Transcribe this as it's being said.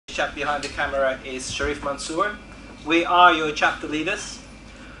chap behind the camera is Sherif Mansour. We are your chapter leaders.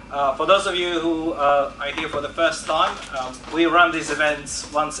 For those of you who are here for the first time, we run these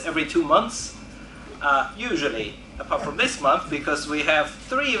events once every 2 months, usually, apart from this month, because we have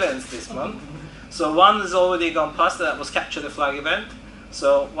 3 events this month. So one has already gone past, that was Capture the Flag event.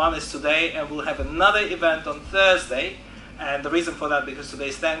 So one is today, and we'll have another event on Thursday. And the reason for that, because today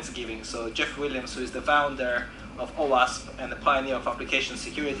is Thanksgiving. So Jeff Williams, who is the founder of OWASP and the pioneer of application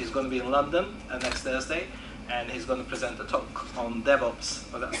security, is going to be in London next Thursday. And he's going to present a talk on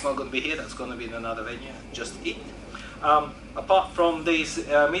DevOps. But that's not going to be here, that's going to be in another venue, Just Eat. Apart from these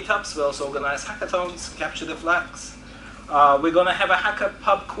meetups, we also organize hackathons, Capture the Flags. We're going to have a hacker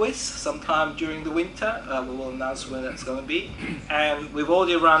pub quiz sometime during the winter. We will announce when it's going to be. And we've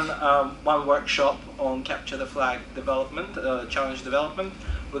already run one workshop on Capture the Flag development, challenge development.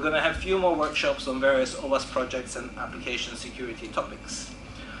 We're going to have a few more workshops on various OWASP projects and application security topics.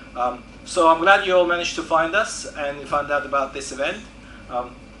 So I'm glad you all managed to find us and you found out about this event.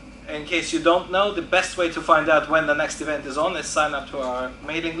 In case you don't know, the best way to find out when the next event is on is sign up to our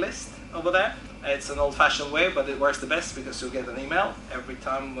mailing list over there. It's an old-fashioned way, but it works the best because you'll get an email every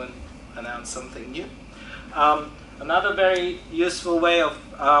time we announce something new. Another very useful way of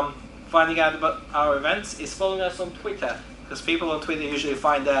finding out about our events is following us on Twitter, because people on Twitter usually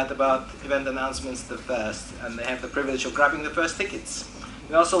find out about event announcements the first, and they have the privilege of grabbing the first tickets. You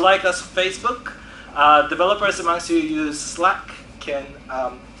can also like us on Facebook. Developers amongst you who use Slack can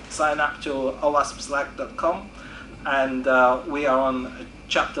sign up to owaspslack.com, and we are on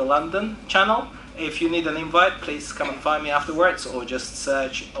Chapter London channel. If you need an invite, please come and find me afterwards, or just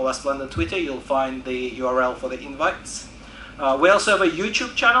search OWASP London Twitter. You'll find the URL for the invites. We also have a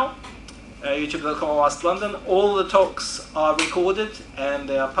YouTube channel, youtube.com/OWASP London. All the talks are recorded and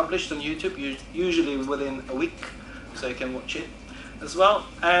they are published on YouTube, usually within a week, so you can watch it as well.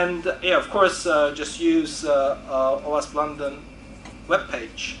 And yeah, of course, just use OWASP London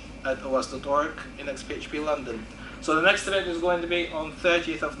webpage at owasp.org, index.php London. So the next event is going to be on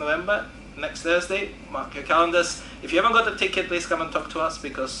 30th of November, next Thursday. Mark your calendars. If you haven't got a ticket, please come and talk to us,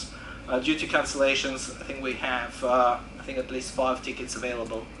 because due to cancellations, I think we have at least 5 tickets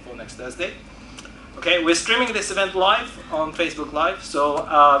available for next Thursday. Okay, we're streaming this event live on Facebook Live, so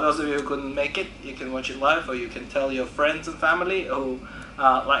those of you who couldn't make it, you can watch it live, or you can tell your friends and family who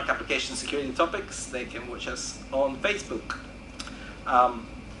like application security topics. They can watch us on Facebook.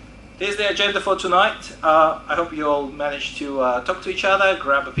 Here's the agenda for tonight. I hope you all managed to talk to each other,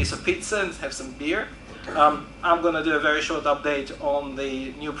 grab a piece of pizza and have some beer. I'm going to do a very short update on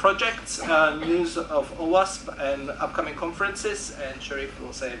the new projects, news of OWASP and upcoming conferences, and Sherif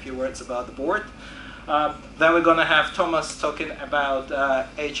will say a few words about the board. Then we're going to have Thomas talking about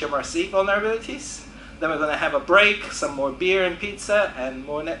HMRC vulnerabilities. Then we're going to have a break, some more beer and pizza, and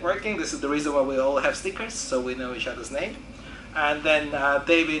more networking. This is the reason why we all have stickers, so we know each other's name. And then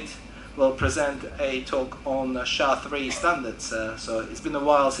David will present a talk on SHA-3 standards. So it's been a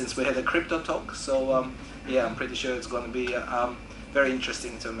while since we had a crypto talk, so yeah, I'm pretty sure it's going to be very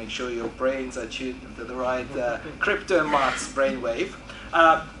interesting to make sure your brains are tuned to the right crypto and maths brainwave.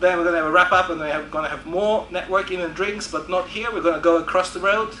 Then we're going to have a wrap up, and we're going to have more networking and drinks, but not here. We're going to go across the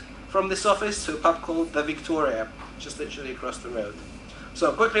road from this office to a pub called the Victoria, just literally across the road.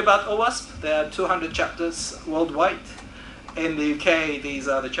 So quickly about OWASP, there are 200 chapters worldwide. In the UK, these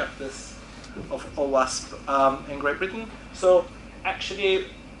are the chapters of OWASP in Great Britain. So actually,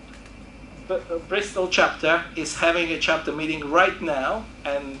 the Bristol chapter is having a chapter meeting right now,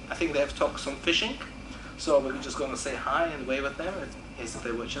 and I think they have talks on phishing. So we're just going to say hi and wave at them in case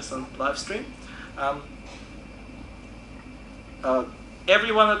they watch us on live stream.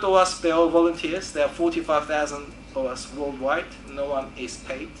 Everyone at OWASP, they're all volunteers. There are 45,000 OWASP worldwide. No one is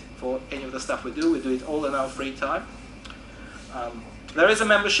paid for any of the stuff we do. We do it all in our free time. There is a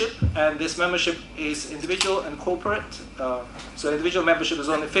membership, and this membership is individual and corporate. So individual membership is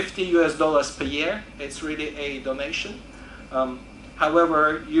only $50 per year. It's really a donation.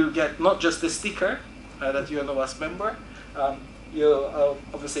 However, you get not just the sticker that you're an OWASP member, you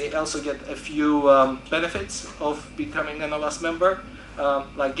obviously also get a few benefits of becoming an OWASP member,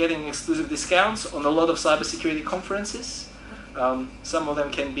 like getting exclusive discounts on a lot of cybersecurity conferences. Some of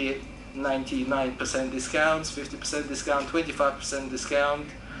them can be 99% discounts, 50% discount, 25% discount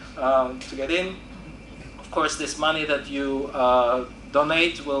to get in. Of course, this money that you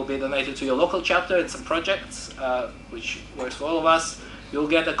donate will be donated to your local chapter and some projects, which works for all of us. You'll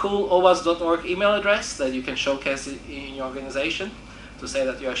get a cool owasp.org email address that you can showcase in your organization to say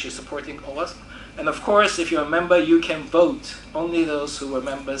that you're actually supporting OWASP. And of course, if you're a member, you can vote. Only those who were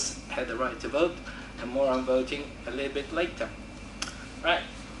members had the right to vote, and more on voting a little bit later. Right.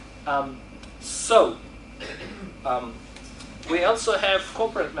 So, we also have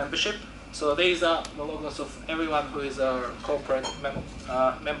corporate membership. So these are the logos of everyone who is our corporate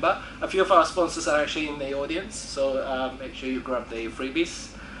member. A few of our sponsors are actually in the audience, so make sure you grab the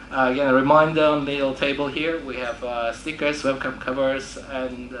freebies. Again, a reminder on the little table here, we have stickers, webcam covers,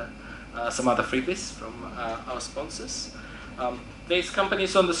 and some other freebies from our sponsors. These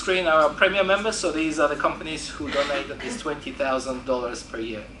companies on the screen are our premium members, so these are the companies who donate at least $20,000 per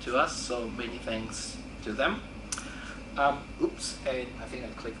year to us, so many thanks to them. Oops, and I think I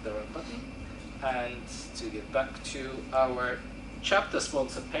clicked the wrong button. And to get back to our chapter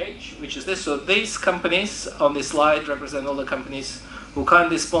sponsor page, which is this. So these companies on this slide represent all the companies who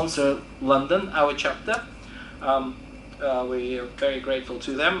kindly sponsor London, our chapter. We are very grateful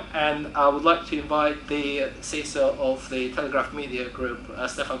to them. And I would like to invite the CISO of the Telegraph Media Group,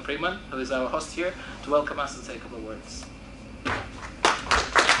 Stefan Freeman, who is our host here, to welcome us and say a couple of words.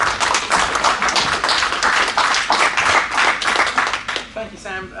 Thank you,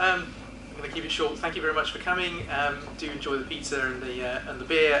 Sam. I'm going to keep it short. Thank you very much for coming. Do enjoy the pizza and the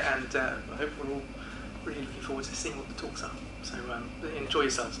beer, and I hope we're all really looking forward to seeing what the talks are. So enjoy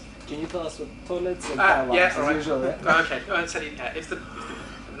yourselves. Can you tell us what toilets and fire alarms as right. Usual? Yeah? Okay. I'll tell you. If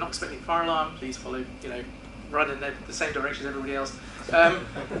we're not expecting a fire alarm, please follow. Run in the same direction as everybody else.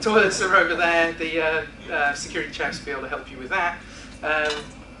 The toilets are over there. The security chaps will be able to help you with that.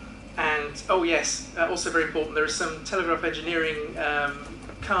 And oh yes, also very important, there are some Telegraph Engineering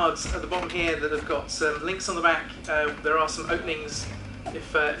cards at the bottom here that have got some links on the back. There are some openings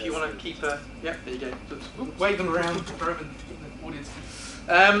if you want to keep a... Yeah, there you go. Wave them around for everyone in the audience.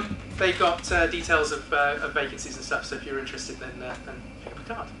 They've got details of vacancies and stuff, so if you're interested, then pick up a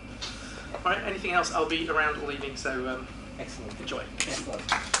card. All right, anything else? I'll be around all evening, so excellent. Enjoy. Excellent.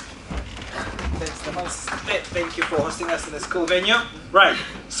 Thank you for hosting us in this cool venue. Right,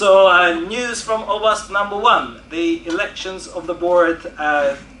 so news from OWASP number 1. The elections of the board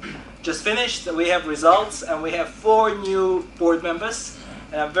just finished. We have results, and we have 4 new board members.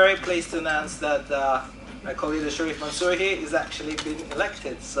 And I'm very pleased to announce that my colleague Sherif Mansour here is actually been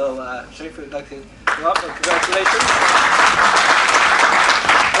elected. So Sherif, we'd like to go up and congratulations.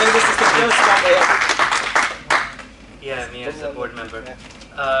 I think this is the first one they have. Yeah, me as a board member. Yeah.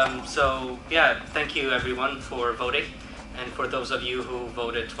 So yeah, thank you everyone for voting, and for those of you who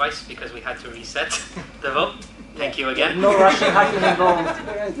voted twice because we had to reset the vote, thank you again. No Russian hacking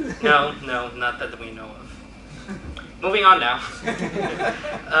involved. No, not that we know of. Moving on now.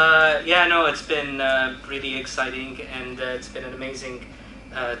 Yeah, no, it's been really exciting, and it's been an amazing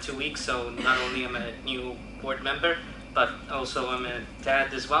 2 weeks. So not only am I a new board member, but also I'm a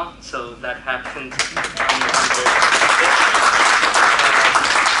dad as well. So that happened on November.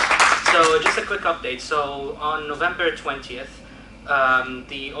 So just a quick update. So on November 20th,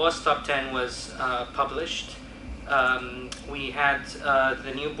 the OWASP Top 10 was published. We had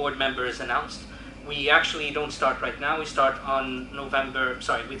the new board members announced. We actually don't start right now. We start on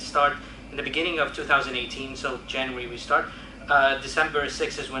we start in the beginning of 2018, so January we start. December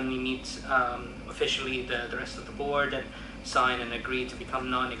 6th is when we meet officially the rest of the board and sign and agree to become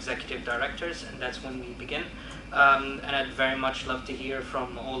non-executive directors, and that's when we begin. And I'd very much love to hear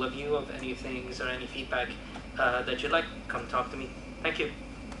from all of you of any things or any feedback that you'd like. Come talk to me. Thank you.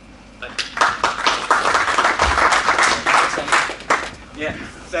 Bye. Yeah,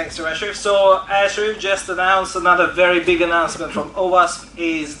 thanks very much, Sherif. So as Sherif just announced, another very big announcement from OWASP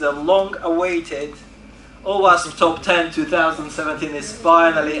is the long-awaited OWASP Top 10 2017 is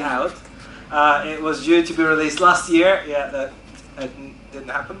finally out. It was due to be released last year. Yeah, that didn't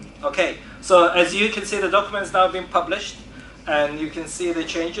happen. Okay, so as you can see, the document's now been published, and you can see the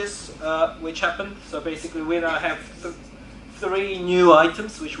changes which happened. So basically, we now have 3 new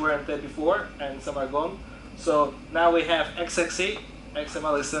items which weren't there before, and some are gone. So now we have XXE,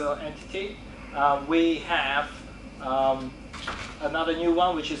 XML external entity. We have another new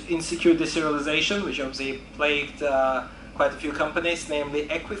one, which is insecure deserialization, which obviously plagued quite a few companies, namely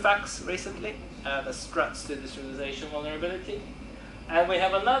Equifax recently, the struts to deserialization vulnerability. And we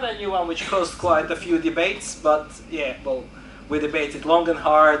have another new one which caused quite a few debates, but yeah, well, we debated long and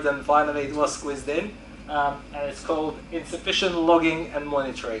hard, and finally it was squeezed in. And it's called insufficient logging and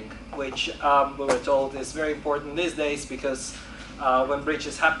monitoring, which we were told is very important these days because when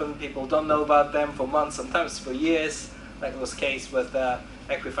breaches happen, people don't know about them for months, sometimes for years. Like was the case with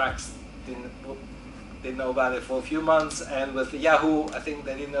Equifax, didn't know about it for a few months, and with Yahoo, I think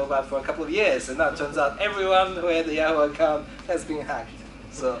they didn't know about it for a couple of years, and now it turns out everyone who had a Yahoo account has been hacked.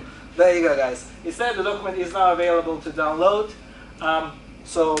 So there you go, guys. Instead, the document is now available to download.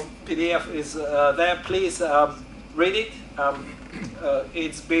 So PDF is there. Please read it.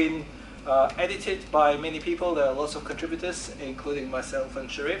 It's been edited by many people. There are lots of contributors, including myself and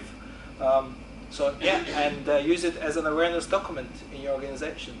Sherif. So yeah, and use it as an awareness document in your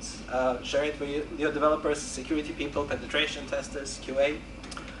organizations. Share it with your developers, security people, penetration testers, QA.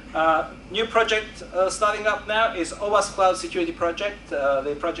 New project starting up now is OWASP Cloud Security Project.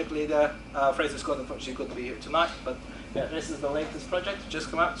 The project leader, Fraser Scott, unfortunately couldn't be here tonight, but yeah, this is the latest project, just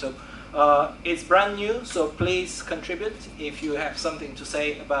come out. So it's brand new, so please contribute if you have something to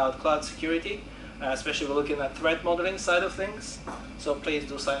say about cloud security, especially we're looking at threat modeling side of things. So please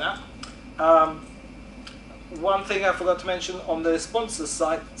do sign up. One thing I forgot to mention on the sponsor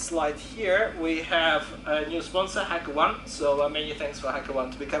slide here, we have a new sponsor, HackerOne. So many thanks for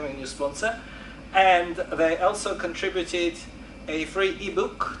HackerOne to becoming a new sponsor. And they also contributed a free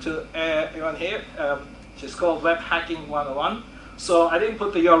ebook to everyone here, which is called Web Hacking 101. So I didn't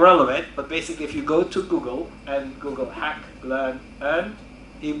put the URL of it, but basically if you go to Google and Google Hack, Learn, Earn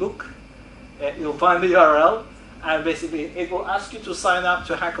ebook, you'll find the URL. And basically, it will ask you to sign up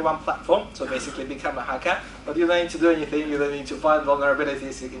to HackerOne platform, so basically become a hacker. But you don't need to do anything, you don't need to find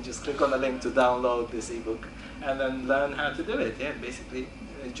vulnerabilities, you can just click on the link to download this ebook and then learn how to do it. Yeah, basically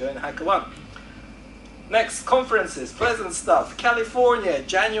join HackerOne. Next, conferences, pleasant stuff. California,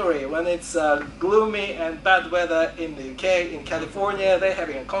 January, when it's gloomy and bad weather in the UK, in California, they're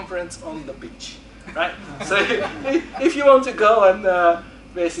having a conference on the beach, right? So if you want to go and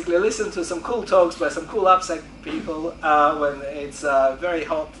basically listen to some cool talks by some cool AppSec people when it's very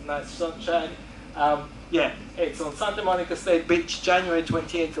hot, nice sunshine. Yeah, it's on Santa Monica State Beach, January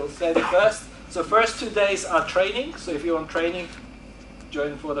 28th till 31st. So first 2 days are training. So if you want training,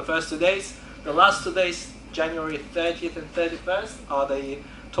 join for the first 2 days. The last 2 days, January 30th and 31st, are the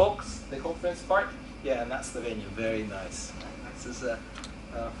talks, the conference part. Yeah, and that's the venue. Very nice.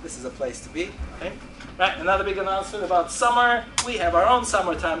 This is a place to be. Okay. Right, another big announcement about summer. We have our own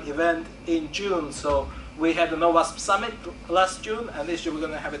summertime event in June. So we had the OWASP Summit last June, and this year we're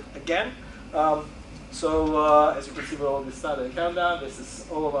going to have it again. As you can see, we already started a countdown. This is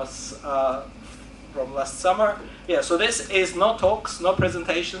all of us from last summer. Yeah, so this is no talks, no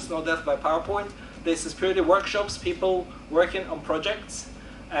presentations, no death by PowerPoint. This is purely workshops, people working on projects.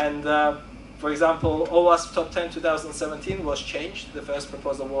 And for example, OWASP Top 10 2017 was changed. The first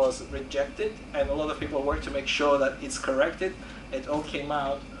proposal was rejected, and a lot of people worked to make sure that it's corrected. It all came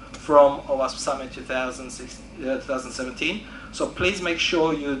out from OWASP Summit 2017. So please make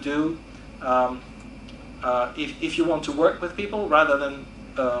sure you do, if you want to work with people rather than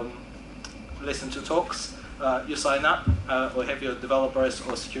listen to talks, you sign up or have your developers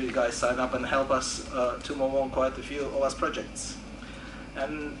or security guys sign up and help us to move on quite a few OWASP projects.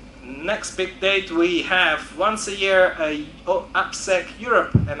 And next big date, we have once a year AppSec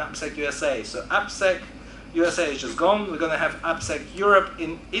Europe and AppSec USA. So AppSec USA is just gone. We're going to have AppSec Europe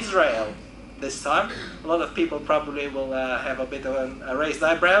in Israel this time. A lot of people probably will have a bit of a raised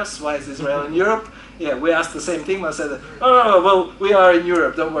eyebrows. Why is Israel in Europe? Yeah, we asked the same thing. I said, oh, well, we are in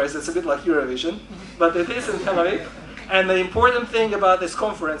Europe. Don't worry, it's a bit like Eurovision. But it is in Tel Aviv. And the important thing about this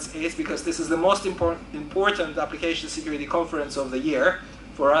conference is, because this is the most important application security conference of the year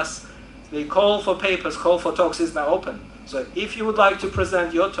for us, the call for papers, call for talks is now open. So if you would like to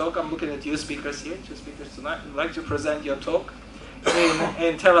present your talk, I'm looking at you speakers here, 2 speakers tonight, would like to present your talk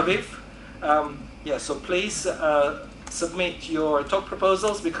in Tel Aviv, yeah, so please submit your talk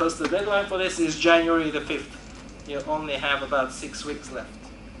proposals, because the deadline for this is January the 5th. You only have about 6 weeks left.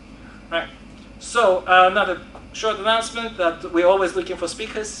 Right. So another short announcement that we're always looking for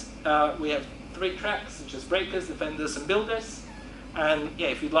speakers. We have 3 tracks, which is breakers, defenders, and builders. And yeah,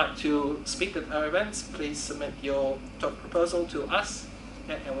 if you'd like to speak at our events, please submit your talk proposal to us,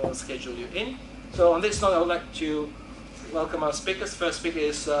 and we'll schedule you in. So on this note, I would like to welcome our speakers. First speaker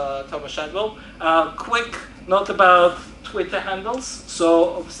is Thomas Shadwell. Quick note about Twitter handles.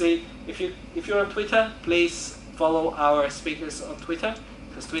 So obviously, if you're on Twitter, please follow our speakers on Twitter,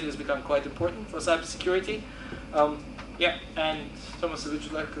 because Twitter has become quite important for cybersecurity. Yeah, and Thomas, would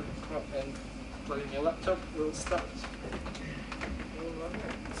you like to come up and plug in your laptop? We'll start.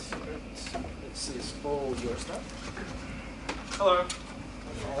 This is all your stuff. Hello.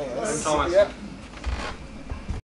 Oh, yes. I'm Thomas. Yeah.